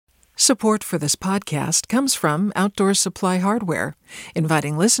Support for this podcast comes from Outdoor Supply Hardware,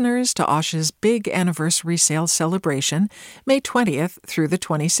 inviting listeners to Osh's big anniversary sale celebration, May 20th through the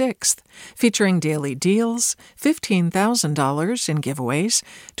 26th, featuring daily deals, $15,000 in giveaways,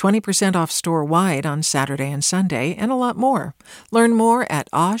 20% off store-wide on Saturday and Sunday, and a lot more. Learn more at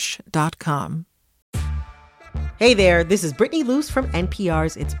osh.com. Hey there, this is Brittany Luce from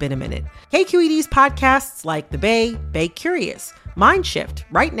NPR's It's Been a Minute. KQED's podcasts like The Bay, Bay Curious, Mind Shift,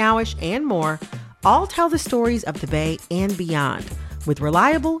 Right Nowish, and more all tell the stories of the Bay and beyond with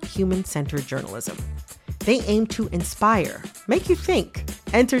reliable, human-centered journalism. They aim to inspire, make you think,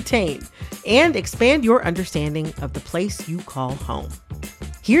 entertain, and expand your understanding of the place you call home.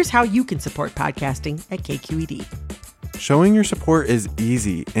 Here's how you can support podcasting at KQED. Showing your support is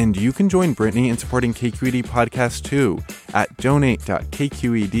easy, and you can join Brittany in supporting KQED Podcast too at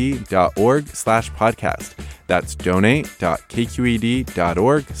donate.kqed.org/podcast. That's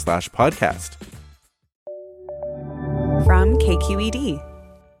donate.kqed.org/podcast. From KQED.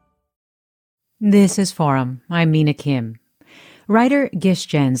 This is Forum. I'm Mina Kim. Writer Gish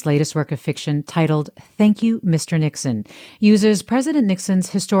Jen's latest work of fiction, titled Thank You, Mr. Nixon, uses President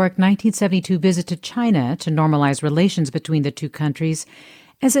Nixon's historic 1972 visit to China to normalize relations between the two countries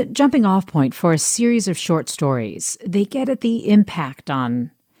as a jumping-off point for a series of short stories. They get at the impact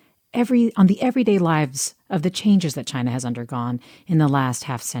on the everyday lives of the changes that China has undergone in the last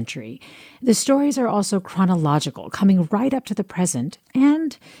half-century. The stories are also chronological, coming right up to the present,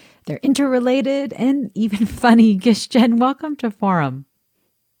 and they're interrelated and even funny. Gish Jen, welcome to Forum.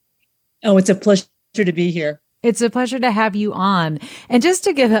 Oh, it's a pleasure to be here. It's a pleasure to have you on. And just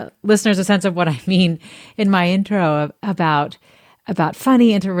to give listeners a sense of what I mean in my intro about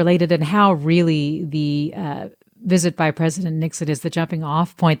funny, interrelated, and how really the visit by President Nixon is the jumping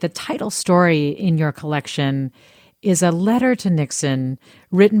off point, the title story in your collection is a letter to Nixon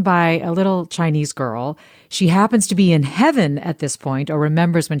written by a little Chinese girl. She happens to be in heaven at this point, or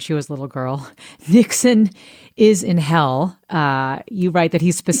remembers when she was a little girl. Nixon is in hell. You write that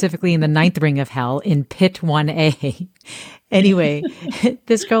he's specifically in the ninth ring of hell in Pit 1A. Anyway,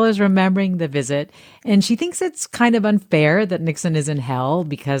 this girl is remembering the visit, and she thinks it's kind of unfair that Nixon is in hell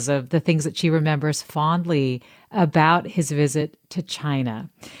because of the things that she remembers fondly about his visit to China.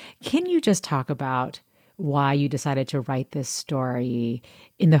 Can you just talk about why you decided to write this story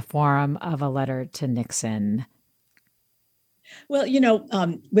in the form of a letter to Nixon? Well,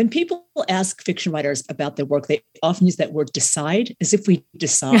 when people ask fiction writers about their work, they often use that word decide, as if we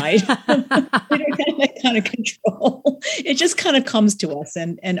decide. We don't have that kind of control. It just kind of comes to us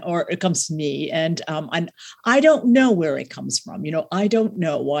or it comes to me. And I don't know where it comes from. I don't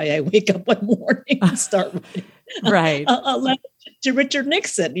know why I wake up one morning and start writing a letter to Richard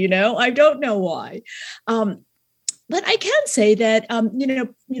Nixon. I don't know why. But I can say that,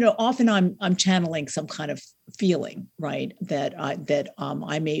 often I'm channeling some kind of feeling, right, that I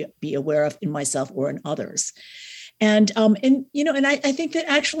may be aware of in myself or in others. And I think that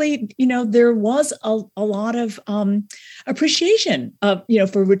actually, there was a lot of appreciation of,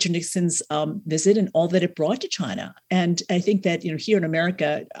 for Richard Nixon's visit and all that it brought to China. And I think that, here in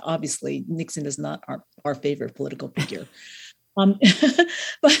America, obviously, Nixon is not our favorite political figure.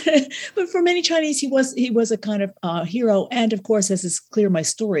 But for many Chinese, he was a kind of hero. And of course, as is clear in my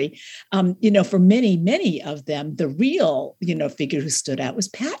story, for many of them, the real, figure who stood out was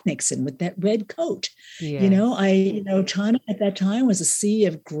Pat Nixon with that red coat. Yes. China at that time was a sea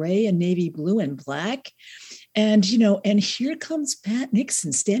of gray and navy blue and black. And, and here comes Pat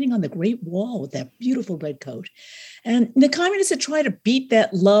Nixon standing on the Great Wall with that beautiful red coat. And the communists had tried to beat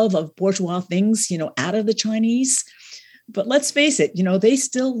that love of bourgeois things, out of the Chinese. But let's face it, they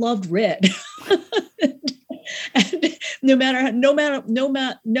still loved red. And no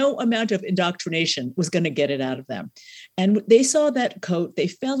amount of indoctrination was going to get it out of them. And they saw that coat, they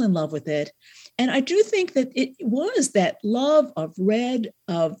fell in love with it. And I do think that it was that love of red,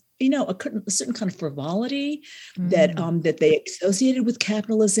 of a certain kind of frivolity that they associated with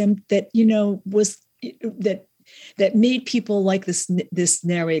capitalism, that was that made people like this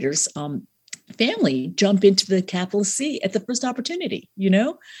narrator's family jump into the capitalist sea at the first opportunity.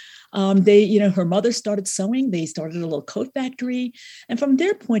 Her mother started sewing. They started a little coat factory, and from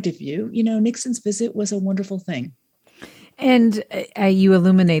their point of view, Nixon's visit was a wonderful thing. And you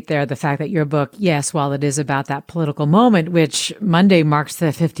illuminate there the fact that your book, yes, while it is about that political moment, which Monday marks the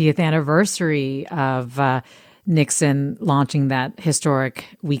 50th anniversary of Nixon launching that historic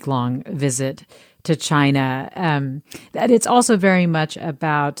week-long visit to China, that it's also very much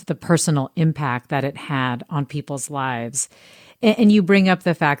about the personal impact that it had on people's lives. And you bring up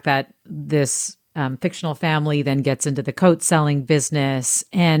the fact that this fictional family then gets into the coat selling business,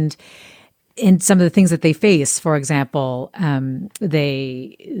 and in some of the things that they face, for example,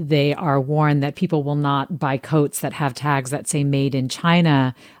 they are warned that people will not buy coats that have tags that say "Made in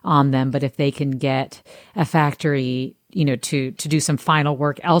China" on them, but if they can get a factory, to do some final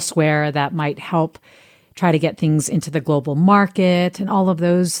work elsewhere, that might help try to get things into the global market, and all of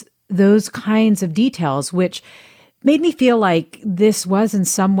those kinds of details, which made me feel like this was in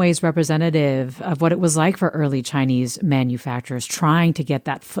some ways representative of what it was like for early Chinese manufacturers trying to get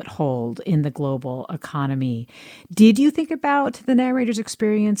that foothold in the global economy. Did you think about the narrator's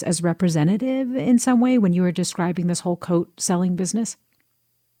experience as representative in some way when you were describing this whole coat selling business?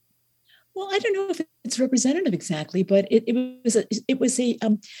 Well, I don't know if it's representative exactly, but it was a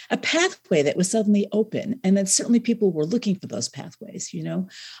pathway that was suddenly open, and then certainly people were looking for those pathways.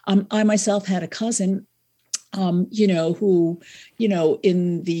 I myself had a cousin who,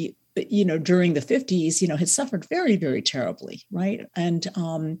 in the, during the 50s, had suffered very, very terribly. Right. And,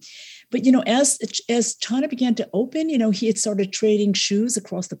 but, as China began to open, he had started trading shoes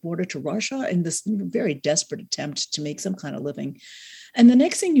across the border to Russia in this very desperate attempt to make some kind of living. And the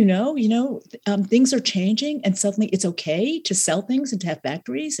next thing things are changing, and suddenly it's okay to sell things and to have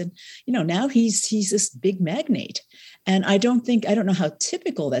factories. And, now he's this big magnate. And I don't know how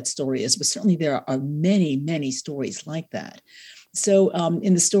typical that story is, but certainly there are many, many stories like that. So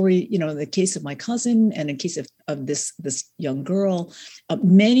in the story, in the case of my cousin and in case of this young girl,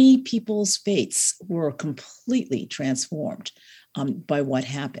 many people's fates were completely transformed by what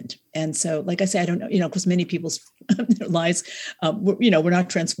happened. And so, like I say, I don't know, because many people's lives, we're not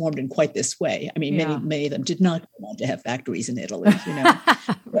transformed in quite this way. I mean, many of them did not want to have factories in Italy,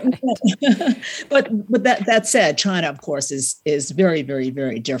 but that said, China, of course, is very, very,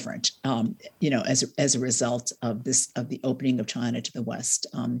 very different, as a result of the opening of China to the West.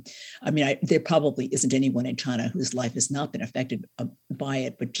 There probably isn't anyone in China whose life has not been affected by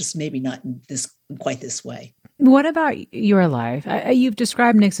it, but just maybe not in quite this way. What about your life? You've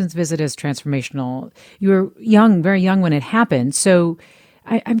described Nixon's visit as transformational. You were young, very young when it happened. So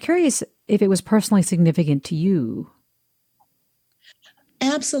I'm curious if it was personally significant to you.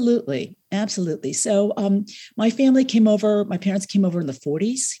 Absolutely. Absolutely. So my family came over, my parents came over in the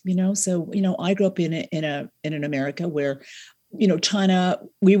 40s, so, I grew up in an America where, China,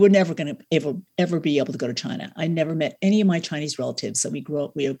 we were never going to ever be able to go to China. I never met any of my Chinese relatives. So we grew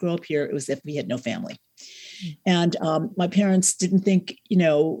up here. It was as if we had no family. And my parents didn't think,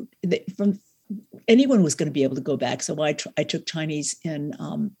 that anyone was going to be able to go back. So I took Chinese in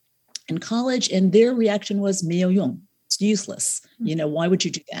college, and their reaction was 没有用. It's useless. Why would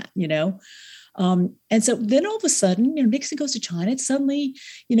you do that? And so then all of a sudden, Nixon goes to China. And suddenly,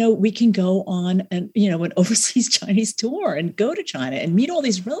 we can go on an overseas Chinese tour and go to China and meet all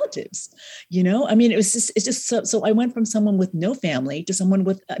these relatives. It's just so I went from someone with no family to someone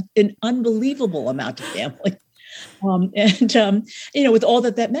with an unbelievable amount of family. With all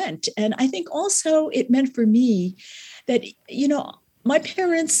that meant. And I think also it meant for me that, my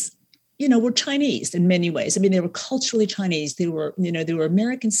parents, were Chinese in many ways. I mean, they were culturally Chinese. They were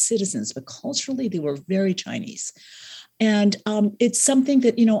American citizens, but culturally they were very Chinese. And it's something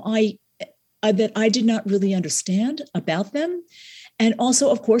that, that I did not really understand about them. And also,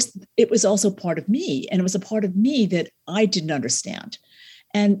 of course, it was also part of me. And it was a part of me that I didn't understand.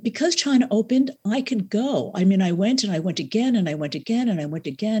 And because China opened, I could go. I mean, I went and I went again and I went again and I went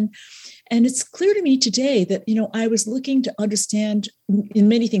again. And it's clear to me today that, I was looking to understand in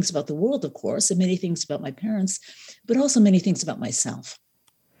many things about the world, of course, and many things about my parents, but also many things about myself.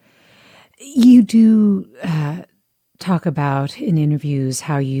 You do talk about in interviews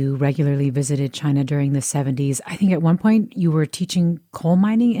how you regularly visited China during the 70s. I think at one point you were teaching coal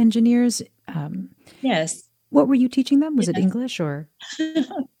mining engineers. Yes. What were you teaching them? Was it English or?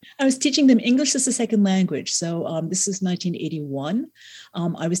 I was teaching them English as a second language. So this is 1981.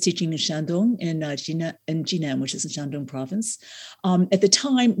 I was teaching in Shandong in Jinan, which is in Shandong province. At the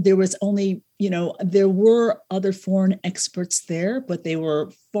time, there was only, there were other foreign experts there, but they were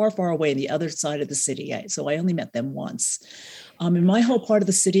far, far away on the other side of the city. So I only met them once. In my whole part of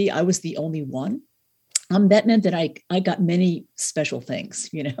the city, I was the only one. That meant that I got many special things,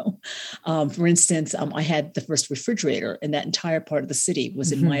 For instance, I had the first refrigerator, and that entire part of the city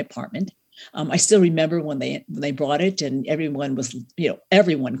was in my apartment. I still remember when they brought it, and everyone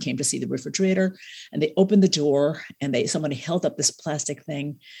came to see the refrigerator, and they opened the door, and somebody held up this plastic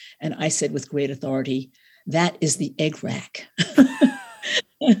thing, and I said with great authority, "That is the egg rack."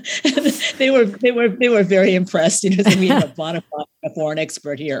 they were very impressed. So we had a bona fide foreign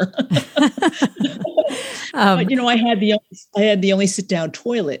expert here. But I had the only sit down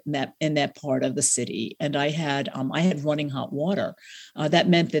toilet in that part of the city, and I had running hot water. That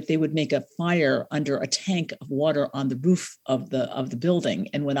meant that they would make a fire under a tank of water on the roof of the building.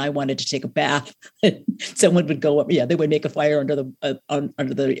 And when I wanted to take a bath, someone would go up. Yeah, they would make a fire under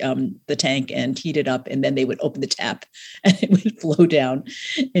the tank and heat it up, and then they would open the tap, and it would flow down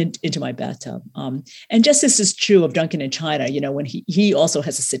into my bathtub. And just this is true of Duncan in China. When he also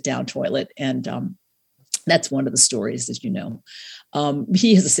has a sit down toilet, and that's one of the stories, as you know.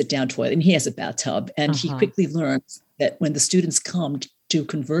 He has a sit-down toilet and he has a bathtub, and he quickly learns that when the students come to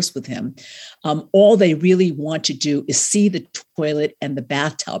converse with him, all they really want to do is see the toilet and the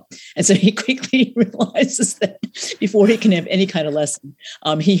bathtub. And so he quickly realizes that before he can have any kind of lesson,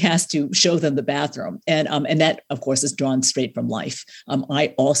 he has to show them the bathroom. And that, of course, is drawn straight from life.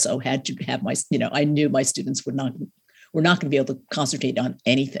 I also had to have I knew my students were not going to be able to concentrate on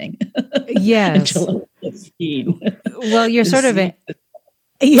anything. Yes. Until I was 15. Well, you're sort of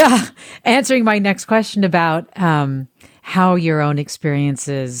answering my next question about how your own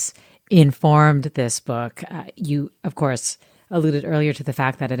experiences informed this book. You, of course, alluded earlier to the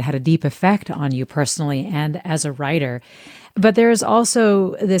fact that it had a deep effect on you personally and as a writer. But there's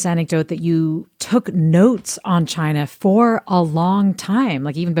also this anecdote that you took notes on China for a long time,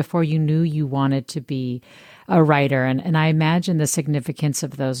 like even before you knew you wanted to be a writer. And I imagine the significance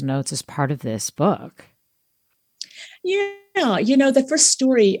of those notes is part of this book. Yeah. The first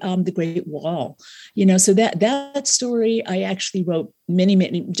story, The Great Wall, so that story I actually wrote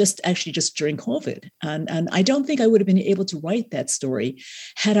many, just during COVID. And I don't think I would have been able to write that story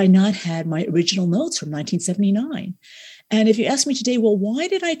had I not had my original notes from 1979. And if you ask me today, well, why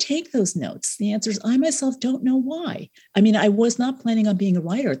did I take those notes? The answer is I myself don't know why. I mean, I was not planning on being a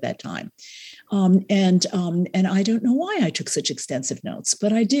writer at that time. And I don't know why I took such extensive notes,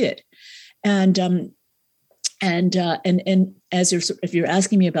 but I did. And as if you're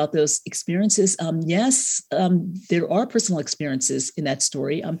asking me about those experiences, yes, there are personal experiences in that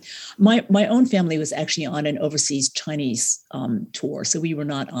story. My own family was actually on an overseas Chinese tour, so we were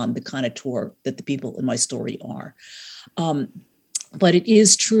not on the kind of tour that the people in my story are. But it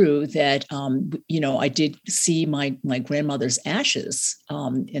is true that, I did see my grandmother's ashes,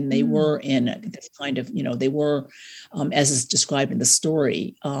 and they were in this kind of, they were, as is described in the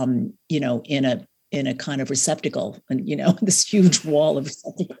story, in a kind of receptacle, and this huge wall of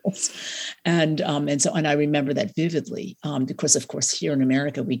receptacles, and I remember that vividly, because of course here in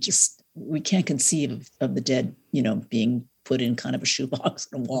America we can't conceive of the dead being put in kind of a shoebox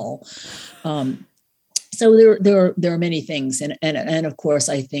on a wall. So there are many things, and of course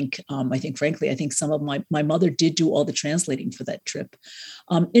I think some of my mother did do all the translating for that trip.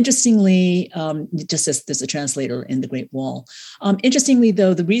 Interestingly, just as there's a translator in The Great Wall. Interestingly,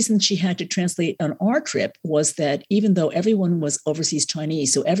 though, the reason she had to translate on our trip was that even though everyone was overseas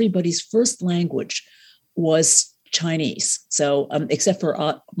Chinese, so everybody's first language was Chinese. So except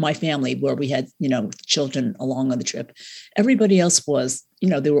for my family, where we had children along on the trip, everybody else was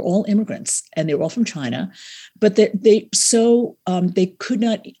they were all immigrants, and they were all from China, but they could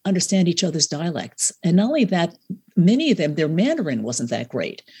not understand each other's dialects. And not only that, many of them, their Mandarin wasn't that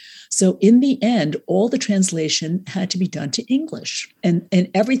great. So in the end, all the translation had to be done to English, and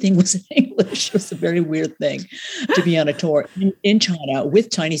everything was in English. It was a very weird thing to be on a tour in China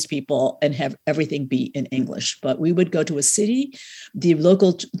with Chinese people and have everything be in English. But we would go to a city, the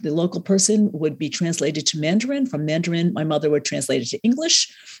local person would be translated to Mandarin. From Mandarin, my mother would translate it to English,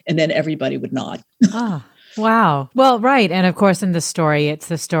 and then everybody would nod. Oh, wow. Well, right. And of course, in the story, it's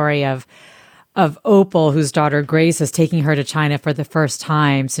the story of Opal, whose daughter Grace is taking her to China for the first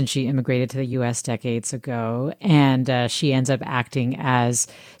time since she immigrated to the U.S. decades ago. And she ends up acting as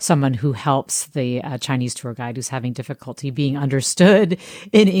someone who helps the Chinese tour guide who's having difficulty being understood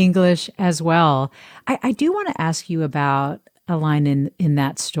in English as well. I do want to ask you about a line in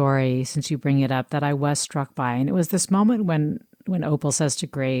that story, since you bring it up, that I was struck by. And it was this moment when Opal says to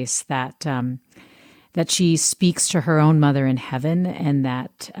Grace that she speaks to her own mother in heaven, and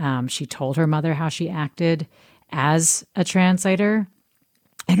that she told her mother how she acted as a translator.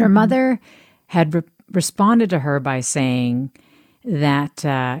 And her mother had responded to her by saying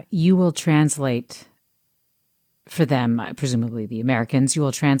that you will translate for them, presumably the Americans, you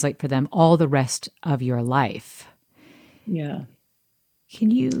will translate for them all the rest of your life. Yeah.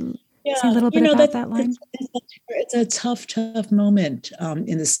 Can you say a little bit about that line? It's a tough moment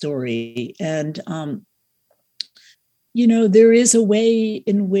in the story. And, there is a way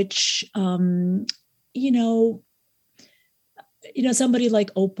in which, somebody like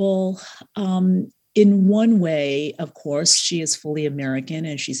Opal, in one way, of course, she is fully American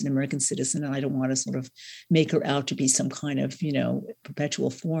and she's an American citizen. And I don't want to sort of make her out to be some kind of, perpetual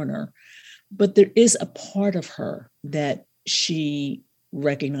foreigner. But there is a part of her that she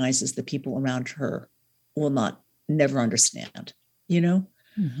recognizes the people around her will never understand,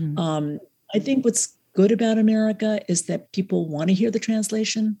 Mm-hmm. I think what's good about America is that people want to hear the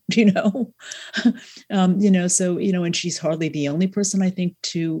translation, so, and she's hardly the only person, I think,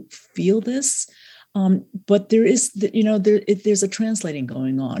 to feel this. But there is, there's a translating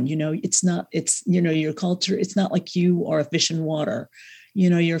going on, it's your culture. It's not like you are a fish in water,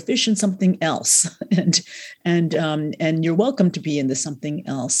 you're a fish in something else and you're welcome to be in this something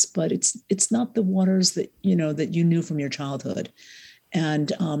else, but it's not the waters that you knew from your childhood. And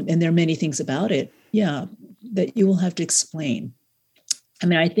there are many things about it, that you will have to explain. I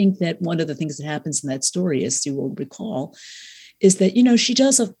mean, I think that one of the things that happens in that story, as you will recall, is that,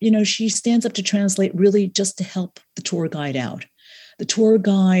 she stands up to translate really just to help the tour guide out. The tour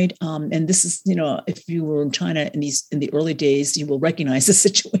guide, and this is, if you were in China in the early days, you will recognize the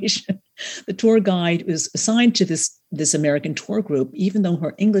situation. The tour guide was assigned to this American tour group, even though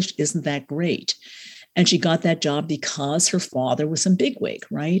her English isn't that great. And she got that job because her father was some bigwig,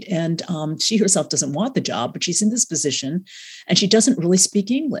 right? And she herself doesn't want the job, but she's in this position and she doesn't really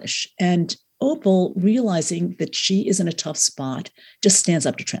speak English. And Opal, realizing that she is in a tough spot, just stands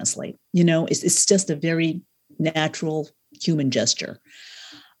up to translate. It's just a very natural human gesture.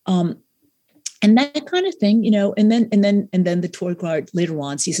 And that kind of thing, and then the tour guide later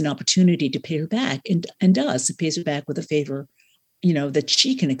on sees an opportunity to pay her back and does. It pays her back with a favor, that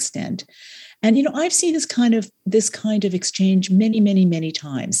she can extend. And, I've seen this kind of exchange many, many, many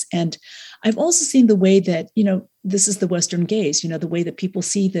times. And I've also seen the way that, this is the Western gaze, the way that people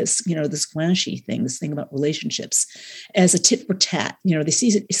see this, this flashy thing, this thing about relationships as a tit for tat, they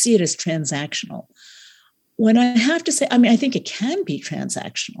see it as transactional. When I have to say, I think it can be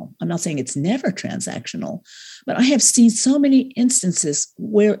transactional. I'm not saying it's never transactional, but I have seen so many instances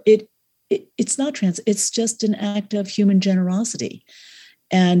where it's not it's just an act of human generosity.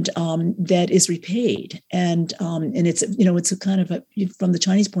 And that is repaid, and it's it's a kind of from the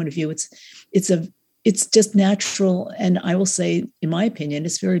Chinese point of view, it's just natural, and I will say, in my opinion,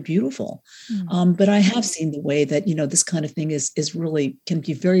 it's very beautiful. Mm. But I have seen the way that this kind of thing is really can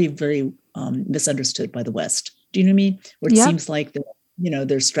be very, very misunderstood by the West. Do you know what I mean? Where it seems like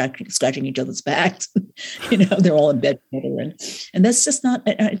they're scratching each other's backs. They're all in bed together, and that's just not.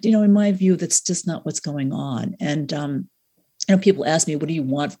 In my view, that's just not what's going on. And people ask me, what do you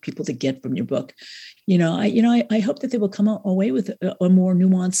want people to get from your book? I hope that they will come away with a more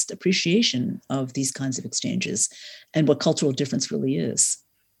nuanced appreciation of these kinds of exchanges and what cultural difference really is.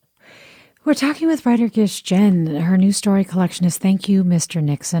 We're talking with writer Gish Jen. Her new story collection is Thank You, Mr.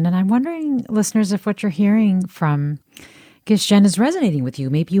 Nixon. And I'm wondering, listeners, if what you're hearing from Gish Jen is resonating with you.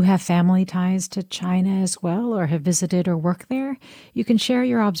 Maybe you have family ties to China as well, or have visited or worked there. You can share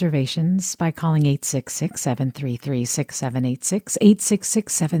your observations by calling 866-733-6786,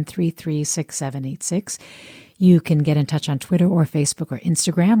 866-733-6786. You can get in touch on Twitter or Facebook or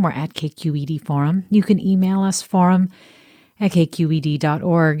Instagram. We're at KQED Forum. You can email us,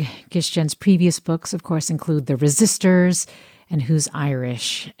 forum@kqed.org. Gish Jen's previous books, of course, include The Resistors and Who's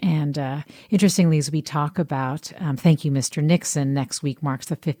Irish. And interestingly, as we talk about Thank You, Mr. Nixon, next week marks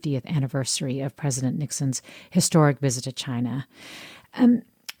the 50th anniversary of President Nixon's historic visit to China.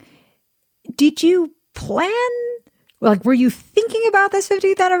 Did you plan, were you thinking about this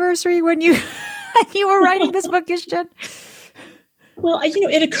 50th anniversary when you were writing this book, Gish Jen? Well,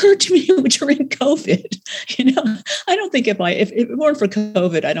 it occurred to me during COVID. I don't think if it weren't for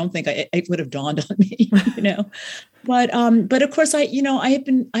COVID, I don't think it would have dawned on me. But of course, I have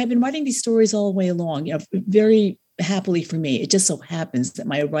been writing these stories all the way along. Very happily for me, it just so happens that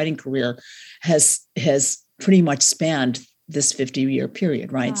my writing career has pretty much spanned this 50-year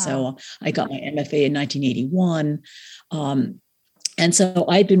period, right? Wow. So I got my MFA in 1981. And so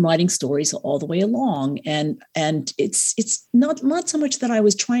I'd been writing stories all the way along, and it's not so much that I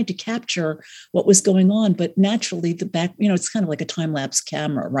was trying to capture what was going on, but naturally the back, it's kind of like a time-lapse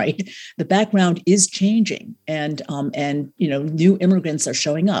camera, right? The background is changing, and new immigrants are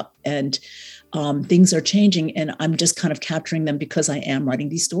showing up, and things are changing, and I'm just kind of capturing them because I am writing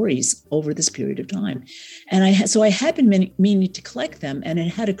these stories over this period of time, and so I had been meaning to collect them, and it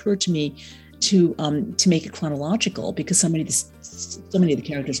had occurred to me to make it chronological because so many of the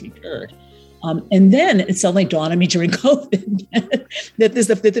characters recurred. And then it suddenly dawned on me during COVID that the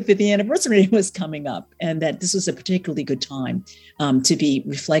 50th anniversary was coming up, and that this was a particularly good time to be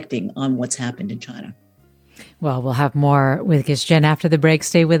reflecting on what's happened in China. Well, we'll have more with Gish Jen after the break.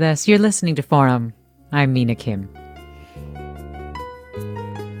 Stay with us. You're listening to Forum. I'm Mina Kim.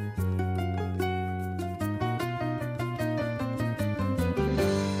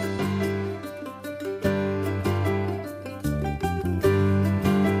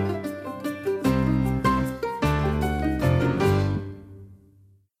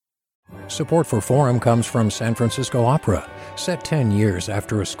 Support for Forum comes from San Francisco Opera. Set 10 years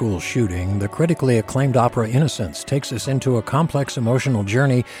after a school shooting, the critically acclaimed opera Innocence takes us into a complex emotional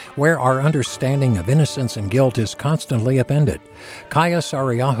journey where our understanding of innocence and guilt is constantly upended. Kaya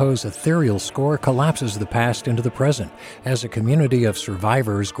Sariaho's ethereal score collapses the past into the present as a community of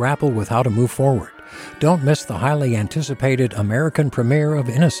survivors grapple with how to move forward. Don't miss the highly anticipated American premiere of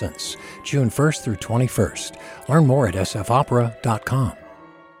Innocence, June 1st through 21st. Learn more at sfopera.com.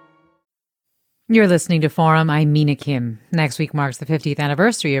 You're listening to Forum. I'm Mina Kim. Next week marks the 50th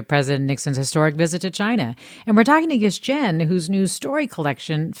anniversary of President Nixon's historic visit to China. And we're talking to Gish Jen, whose new story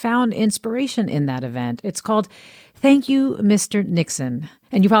collection found inspiration in that event. It's called Thank You, Mr. Nixon.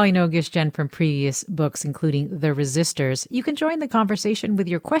 And you probably know Gish Jen from previous books, including The Resistors. You can join the conversation with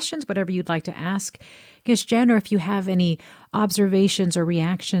your questions, whatever you'd like to ask Gish Jen, or if you have any observations or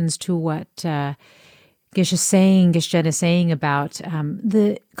reactions to what Gish Jen is saying about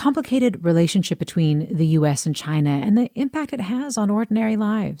the complicated relationship between the U.S. and China and the impact it has on ordinary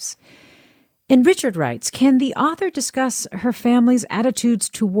lives. And Richard writes, can the author discuss her family's attitudes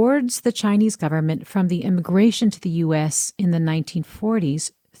towards the Chinese government from the immigration to the U.S. in the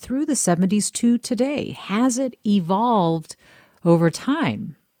 1940s through the 70s to today? Has it evolved over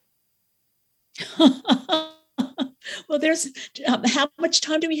time? Well, there's how much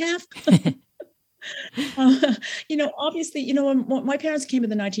time do we have? Obviously, when my parents came in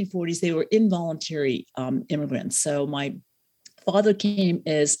the 1940s, they were involuntary immigrants. So my father came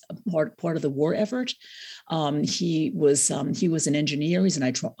as part of the war effort. He was an engineer. He's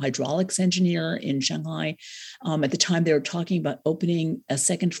an hydraulics engineer in Shanghai. At the time, they were talking about opening a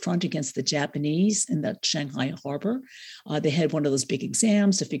second front against the Japanese in that Shanghai harbor. They had one of those big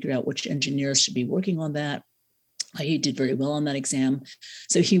exams to figure out which engineers should be working on that. He did very well on that exam.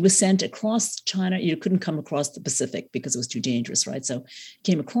 So he was sent across China. You couldn't come across the Pacific because it was too dangerous, right? So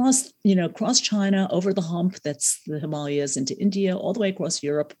he came across China, over the hump, that's the Himalayas, into India, all the way across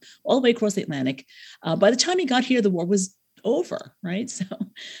Europe, all the way across the Atlantic. By the time he got here, the war was over, right?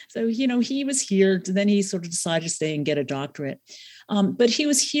 So he was here. Then he sort of decided to stay and get a doctorate. But he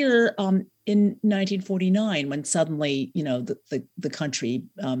was here in 1949 when suddenly, the country,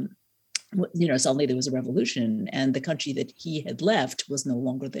 suddenly there was a revolution and the country that he had left was no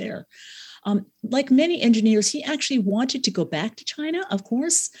longer there. Like many engineers, he actually wanted to go back to China, of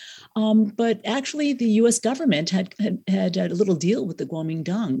course, but actually the U.S. government had a little deal with the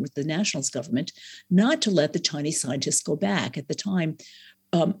Kuomintang, with the nationalist government, not to let the Chinese scientists go back. At the time,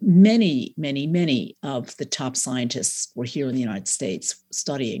 many of the top scientists were here in the United States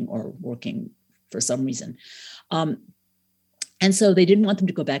studying or working for some reason. And so they didn't want them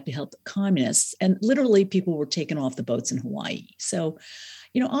to go back to help the communists. And literally people were taken off the boats in Hawaii. So,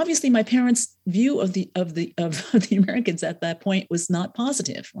 obviously my parents' view of the Americans at that point was not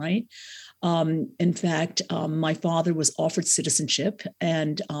positive, right? In fact, my father was offered citizenship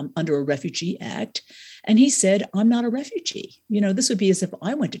and under a Refugee Act. And he said, I'm not a refugee. This would be as if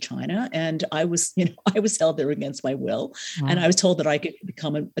I went to China and I was held there against my will. Wow. And I was told that I could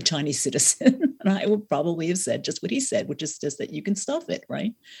become a Chinese citizen. And I would probably have said just what he said, which is just that you can stuff it,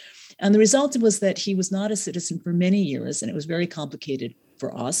 right? And the result was that he was not a citizen for many years. And it was very complicated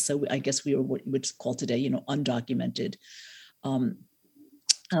for us. So I guess we were what you would call today, undocumented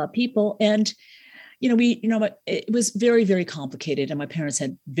people. And it was very, very complicated. And my parents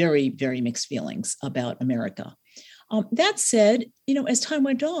had very, very mixed feelings about America. That said, as time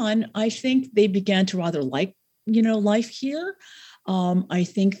went on, I think they began to rather like, life here. I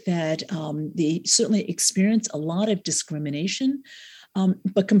think that they certainly experienced a lot of discrimination.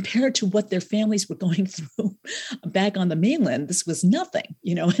 But compared to what their families were going through back on the mainland, this was nothing.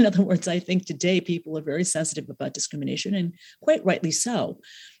 In other words, I think today people are very sensitive about discrimination, and quite rightly so.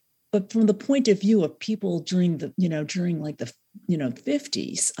 But from the point of view of people during the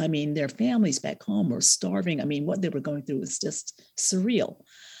 50s, I mean, their families back home were starving. I mean, what they were going through was just surreal.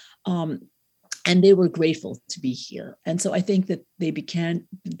 And they were grateful to be here. And so I think that they began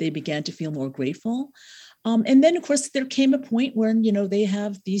to feel more grateful. And then, of course, there came a point when, they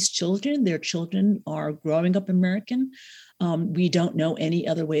have these children. Their children are growing up American. We don't know any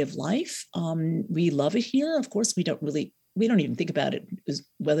other way of life. We love it here. Of course, we don't even think about it as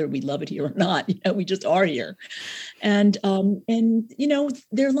whether we love it here or not. We just are here. And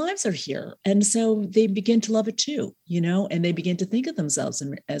their lives are here. And so they begin to love it too, and they begin to think of themselves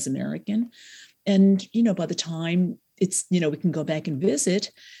as American. by the time it's, we can go back and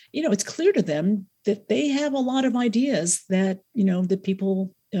visit, it's clear to them that they have a lot of ideas that, that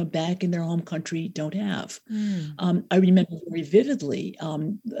people back in their home country don't have. I remember very vividly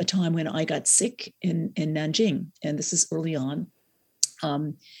a time when I got sick in Nanjing, and this is early on.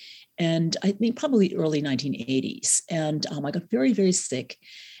 And I think probably early 1980s. And I got very, very sick.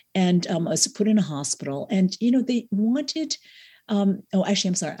 And I was put in a hospital. And, they wanted, actually,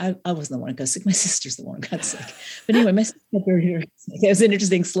 I'm sorry. I wasn't the one who got sick. My sister's the one who got sick. But anyway, my sister got very, very sick. It was an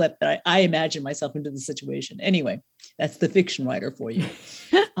interesting slip that I imagined myself into the situation. Anyway, that's the fiction writer for you.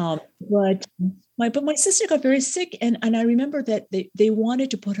 But my sister got very sick. And I remember that they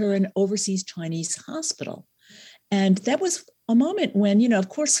wanted to put her in an overseas Chinese hospital. And that was a moment when, of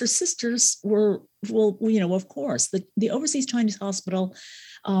course, her sisters were, of course, the overseas Chinese hospital,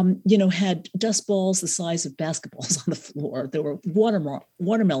 had dust balls the size of basketballs on the floor. There were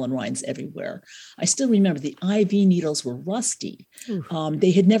watermelon rinds everywhere. I still remember the IV needles were rusty.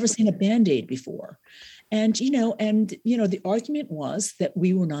 They had never seen a Band-Aid before. And, the argument was that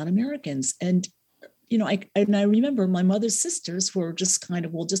we were not Americans. And, I remember my mother's sisters were just kind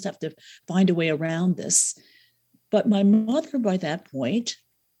of, we'll just have to find a way around this. But my mother, by that point,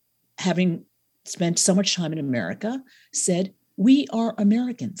 having spent so much time in America, said, we are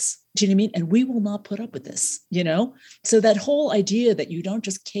Americans. Do you know what I mean? And we will not put up with this, So that whole idea that you don't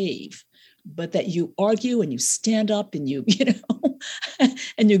just cave, but that you argue and you stand up and you,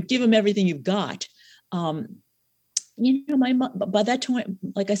 and you give them everything you've got. By that time,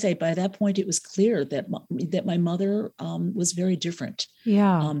 like I say, by that point, it was clear that my mother was very different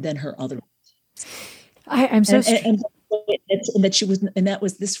than her other. I'm so and that she was, and that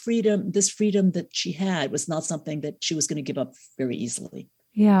was this freedom that she had was not something that she was going to give up very easily.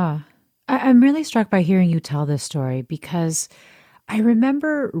 Yeah. I'm really struck by hearing you tell this story because I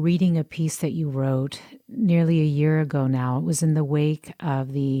remember reading a piece that you wrote nearly a year ago now. It was in the wake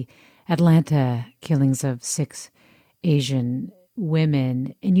of the Atlanta killings of 6 Asian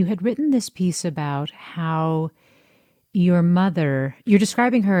women. And you had written this piece about how your mother, you're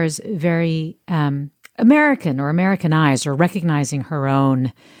describing her as very American or Americanized or recognizing her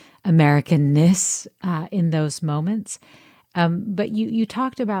own Americanness in those moments. But you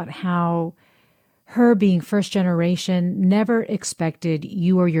talked about how her being first generation never expected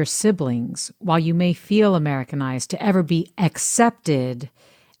you or your siblings, while you may feel Americanized, to ever be accepted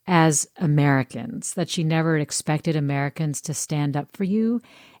as Americans, that she never expected Americans to stand up for you,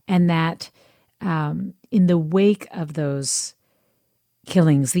 and that in the wake of those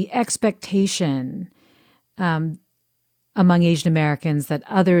killings, the expectation among Asian Americans that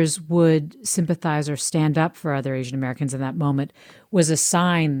others would sympathize or stand up for other Asian Americans in that moment was a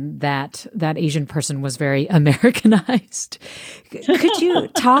sign that that Asian person was very Americanized. Could you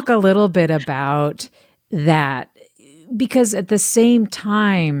talk a little bit about that? Because at the same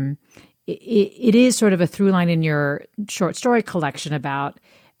time, it is sort of a through line in your short story collection about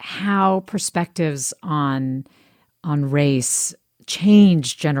how perspectives on race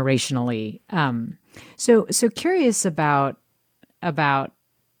change generationally. So curious about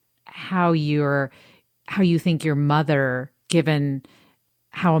how you think your mother, given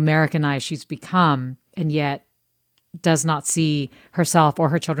how Americanized she's become, and yet does not see herself or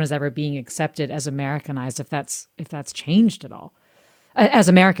her children as ever being accepted as Americanized, if that's changed at all, as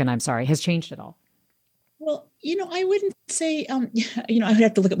American, I'm sorry, has changed at all. Well, I wouldn't say, I would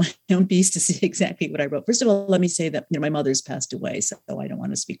have to look at my own piece to see exactly what I wrote. First of all, let me say that, my mother's passed away, so I don't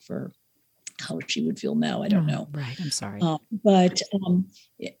want to speak for her. How she would feel now, I don't know. Right, I'm sorry. But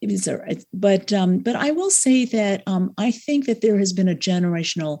it was all right. But I will say that I think that there has been a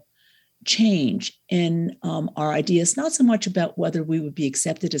generational change in our ideas, not so much about whether we would be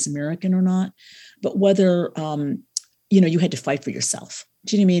accepted as American or not, but whether you had to fight for yourself.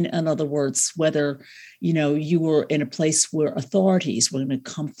 Do you know what I mean? In other words, whether you were in a place where authorities were going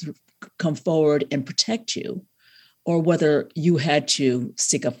to come forward and protect you, or whether you had to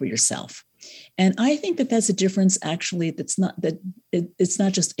stick up for yourself. And I think that that's a difference, actually, it's not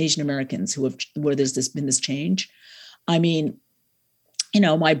just Asian Americans where there's been this change. I mean,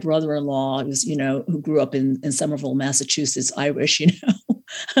 my brother-in-law was, who grew up in Somerville, Massachusetts, Irish, he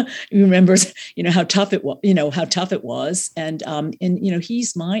remembers, how tough it was. And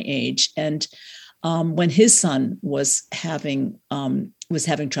he's my age. And when his son was having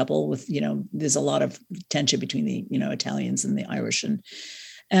trouble with, there's a lot of tension between the, Italians and the Irish.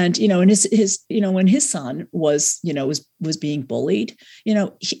 And, and when his son was being bullied,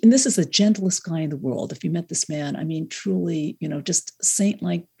 and this is the gentlest guy in the world. If you met this man, I mean, truly, just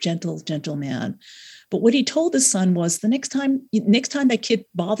saint-like, gentle man. But what he told his son was, the next time that kid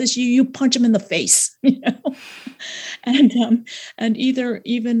bothers you, you punch him in the face, and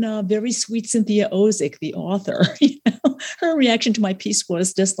even very sweet Cynthia Ozick, the author, her reaction to my piece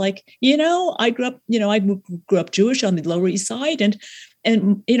was just like, I grew up Jewish on the Lower East Side,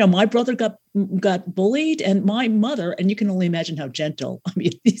 and my brother got bullied, and my mother, and you can only imagine how gentle. I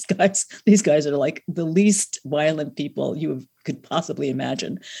mean, these guys are like the least violent people you could possibly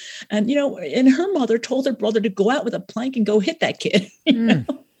imagine. And and her mother told her brother to go out with a plank and go hit that kid.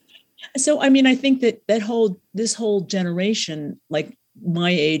 So I mean, I think that this whole generation, like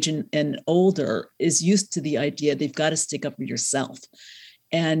my age and older, is used to the idea they've got to stick up for yourself.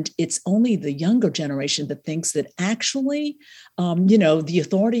 And it's only the younger generation that thinks that actually, the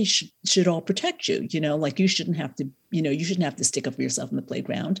authorities should all protect you. Like you shouldn't have to stick up for yourself in the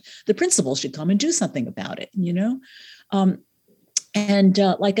playground. The principal should come and do something about it.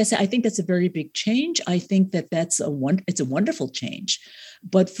 Like I said, I think that's a very big change. I think that it's a wonderful change,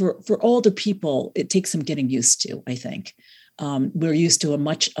 but for older people, it takes some getting used to. I think we're used to a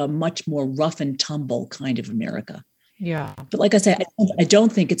much more rough and tumble kind of America. Yeah. But like I said, I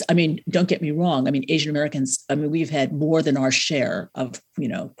don't think don't get me wrong. I mean, Asian Americans, we've had more than our share of,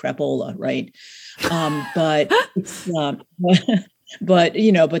 crapola, right? But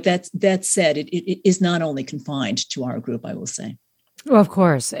that said, it is not only confined to our group, I will say. Well, of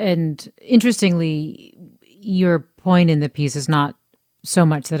course. And interestingly, your point in the piece is not so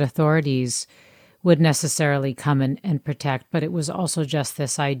much that authorities would necessarily come and protect, but it was also just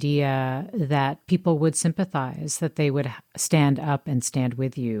this idea that people would sympathize, that they would stand up and stand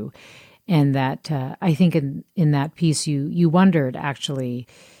with you. And that I think in that piece, you wondered actually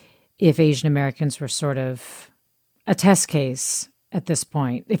if Asian Americans were sort of a test case at this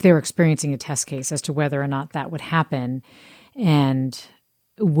point, if they were experiencing a test case as to whether or not that would happen. And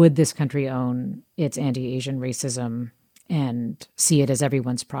would this country own its anti-Asian racism and see it as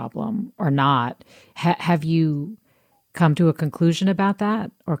everyone's problem or not? Have you come to a conclusion about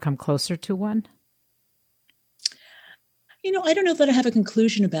that or come closer to one? I don't know that I have a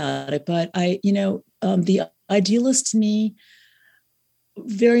conclusion about it, but the idealist in me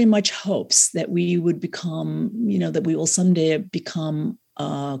very much hopes that we would become, that we will someday become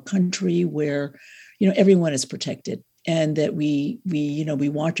a country where, everyone is protected, and that we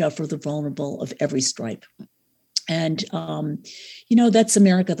watch out for the vulnerable of every stripe. And, that's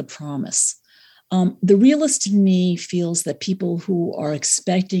America, the promise. The realist in me feels that people who are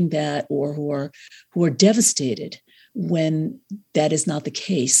expecting that or who are devastated when that is not the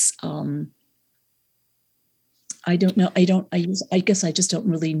case, I don't know. I guess I just don't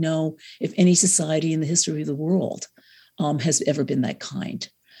really know if any society in the history of the world has ever been that kind.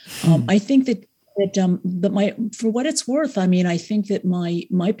 I think that for what it's worth, I think that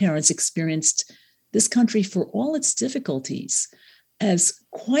my parents experienced this country, for all its difficulties, as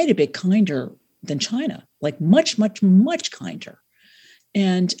quite a bit kinder than China, like much, much, much kinder.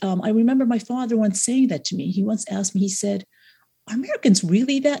 And I remember my father once saying that to me. He once asked me, he said, "Are Americans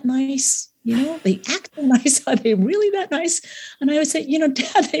really that nice? They act so nice. Are they really that nice?" And I would say,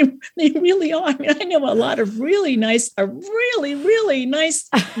 Dad, they really are. I know a lot of really nice, really, really nice,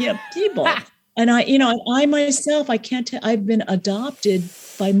 people. And I myself, I can't tell, I've been adopted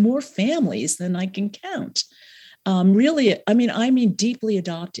by more families than I can count. Really, deeply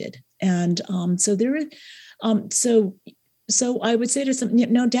adopted. And so there is, so I would say to some,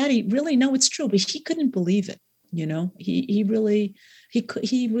 no, Daddy, really, no, it's true. But he couldn't believe it. He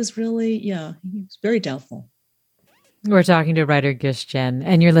was very doubtful. We're talking to writer Gish Jen,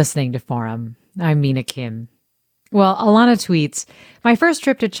 and you're listening to Forum. I'm Mina Kim. Well, Alana tweets, "My first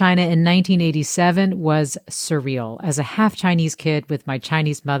trip to China in 1987 was surreal. As a half-Chinese kid with my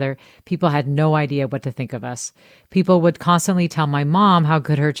Chinese mother, people had no idea what to think of us. People would constantly tell my mom how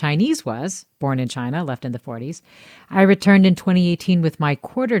good her Chinese was, born in China, left in the 40s. I returned in 2018 with my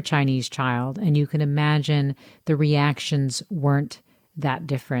quarter Chinese child, and you can imagine the reactions weren't that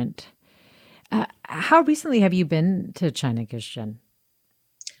different." How recently have you been to China, Gish Jen?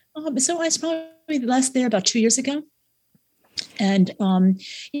 So I was probably last there about 2 years ago. And,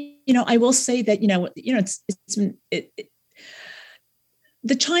 I will say that,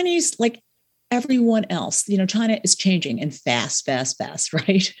 the Chinese, like everyone else, China is changing and fast,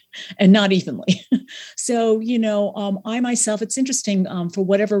 right? And not evenly. So, I myself, it's interesting, for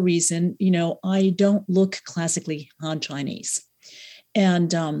whatever reason, I don't look classically Han Chinese.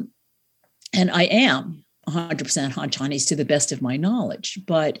 And I am. 100% Han Chinese to the best of my knowledge,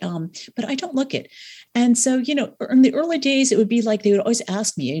 but I don't look it. And so, in the early days, it would be like they would always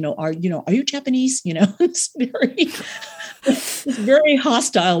ask me, are you Japanese? It's very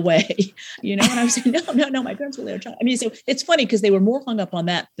hostile way, and I was saying, no, my parents were there. I mean, so it's funny because they were more hung up on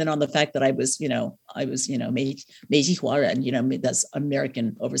that than on the fact that I was Meiji Huaran, that's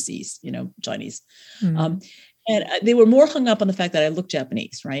American overseas, Chinese. Mm-hmm. And they were more hung up on the fact that I looked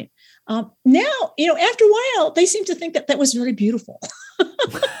Japanese, right? Now, after a while, they seem to think that was very beautiful.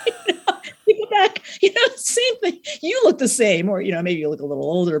 People back, same thing. You look the same, or, maybe you look a little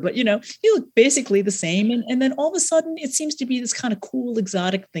older, but, you look basically the same. And then all of a sudden, it seems to be this kind of cool,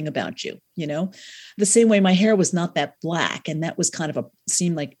 exotic thing about you, the same way my hair was not that black. And that was kind of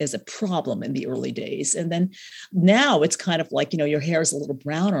seemed like as a problem in the early days. And then now it's kind of like, your hair is a little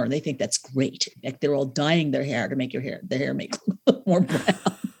browner and they think that's great. Like they're all dyeing their hair to make their hair make more brown.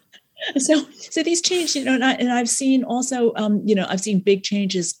 So these change, and I've seen also, I've seen big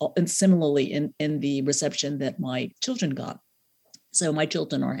changes and similarly in the reception that my children got. So my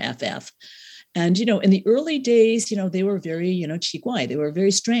children are half. And, in the early days, they were very, qiguai, they were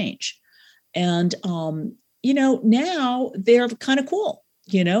very strange. And, now they're kind of cool,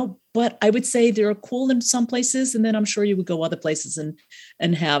 but I would say they're cool in some places. And then I'm sure you would go other places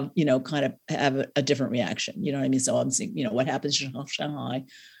and have, kind of have a different reaction. You know what I mean? So I'm seeing, what happens in Shanghai.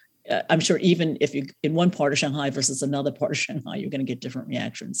 I'm sure even if you in one part of Shanghai versus another part of Shanghai, you're going to get different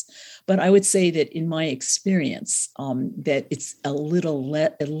reactions. But I would say that in my experience, that it's a little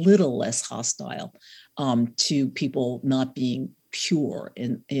less hostile to people not being pure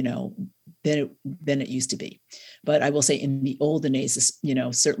and than it used to be. But I will say in the olden days,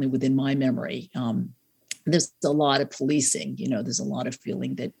 certainly within my memory, there's a lot of policing, there's a lot of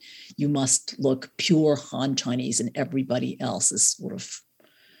feeling that you must look pure Han Chinese and everybody else is sort of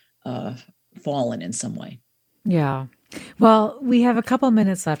fallen in some way. Yeah. Well, we have a couple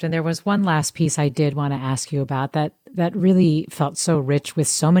minutes left, and there was one last piece I did want to ask you about that really felt so rich with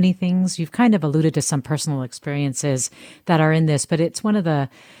so many things. You've kind of alluded to some personal experiences that are in this, but it's I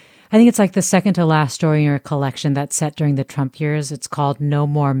think it's like the second to last story in your collection that's set during the Trump years. It's called No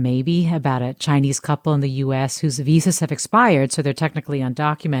More Maybe, about a Chinese couple in the U.S. whose visas have expired, so they're technically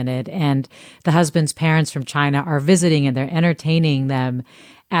undocumented, and the husband's parents from China are visiting and they're entertaining them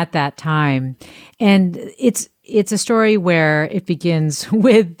at that time. And it's a story where it begins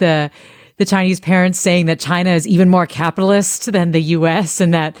with the Chinese parents saying that China is even more capitalist than the U.S.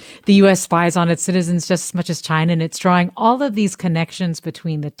 and that the U.S. spies on its citizens just as much as China. And it's drawing all of these connections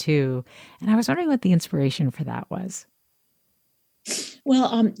between the two. And I was wondering what the inspiration for that was.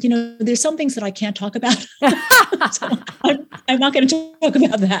 Well, there's some things that I can't talk about. So I'm not going to talk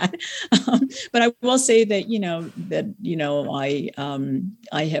about that. But I will say that,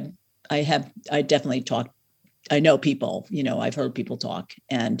 I definitely talk. I know people, I've heard people talk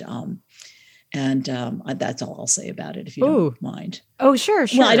and that's all I'll say about it, if you don't mind. Oh, sure.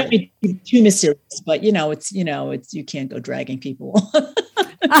 Well, I don't mean to be too mysterious, but it's you can't go dragging people.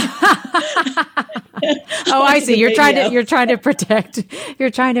 I see. You're trying to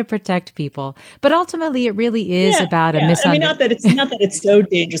protect people, but ultimately, it really is about a misunderstanding. I mean, not that it's so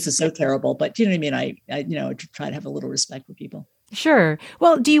dangerous and so terrible, but you know what I mean. I try to have a little respect for people. Sure.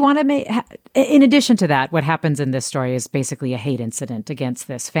 Well, do you want to in addition to that, what happens in this story is basically a hate incident against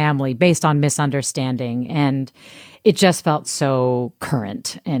this family based on misunderstanding, and it just felt so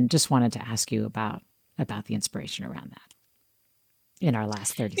current. And just wanted to ask you about the inspiration around that. In our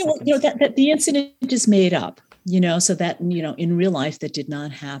last 30 seconds. That the incident is made up, so that, in real life that did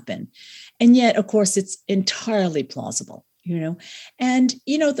not happen. And yet, of course, it's entirely plausible, and, and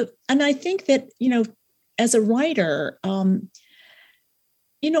I think that, as a writer, I'm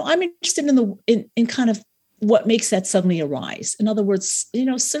interested in kind of what makes that suddenly arise. In other words,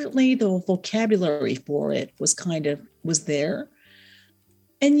 certainly the vocabulary for it was there.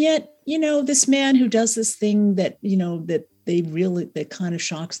 And yet, this man who does this thing that that kind of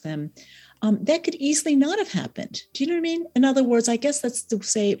shocks them, that could easily not have happened. Do you know what I mean? In other words, I guess that's to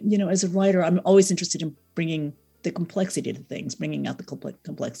say, as a writer, I'm always interested in bringing the complexity to things, bringing out the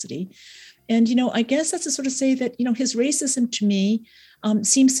complexity. And, I guess that's to sort of say that, his racism to me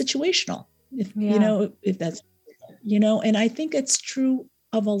seems situational, if that's, and I think it's true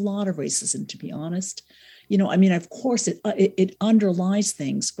of a lot of racism, to be honest. Of course, it underlies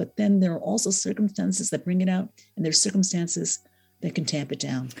things, but then there are also circumstances that bring it out, and there's circumstances that can tamp it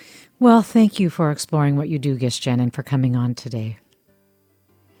down. Well, thank you for exploring what you do, Gish-Jen, and for coming on today.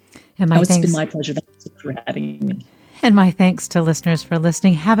 And it's been my pleasure. Thanks for having me. And my thanks to listeners for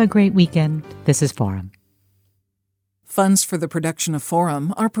listening. Have a great weekend. This is Forum. Funds for the production of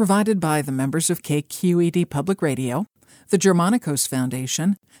Forum are provided by the members of KQED Public Radio, the Germanicos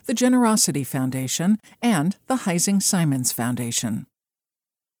Foundation, the Generosity Foundation, and the Heising Simons Foundation.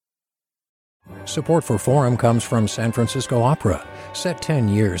 Support for Forum comes from San Francisco Opera. Set 10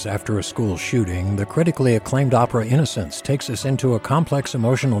 years after a school shooting, the critically acclaimed opera Innocence takes us into a complex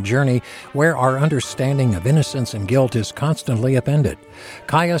emotional journey where our understanding of innocence and guilt is constantly upended.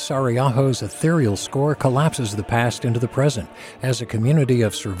 Kaya Sariaho's ethereal score collapses the past into the present as a community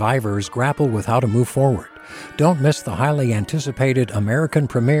of survivors grapple with how to move forward. Don't miss the highly anticipated American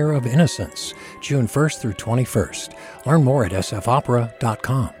premiere of Innocence, June 1st through 21st. Learn more at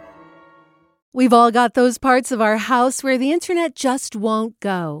sfopera.com. We've all got those parts of our house where the internet just won't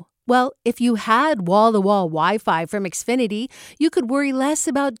go. Well, if you had wall-to-wall Wi-Fi from Xfinity, you could worry less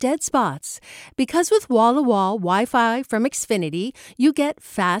about dead spots. Because with wall-to-wall Wi-Fi from Xfinity, you get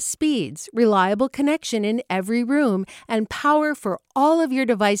fast speeds, reliable connection in every room, and power for all of your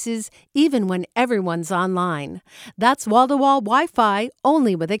devices, even when everyone's online. That's wall-to-wall Wi-Fi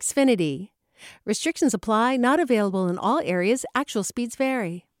only with Xfinity. Restrictions apply, not available in all areas. Actual speeds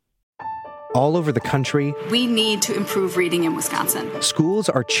vary. All over the country, we need to improve reading in Wisconsin. Schools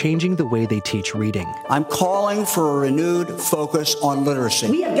are changing the way they teach reading. I'm calling for a renewed focus on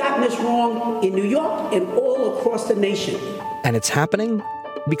literacy. We have gotten this wrong in New York and all across the nation. And it's happening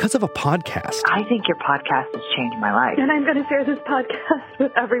because of a podcast. I think your podcast has changed my life. And I'm going to share this podcast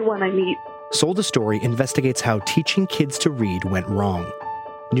with everyone I meet. Sold a Story investigates how teaching kids to read went wrong.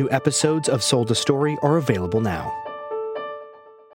 New episodes of Sold a Story are available now.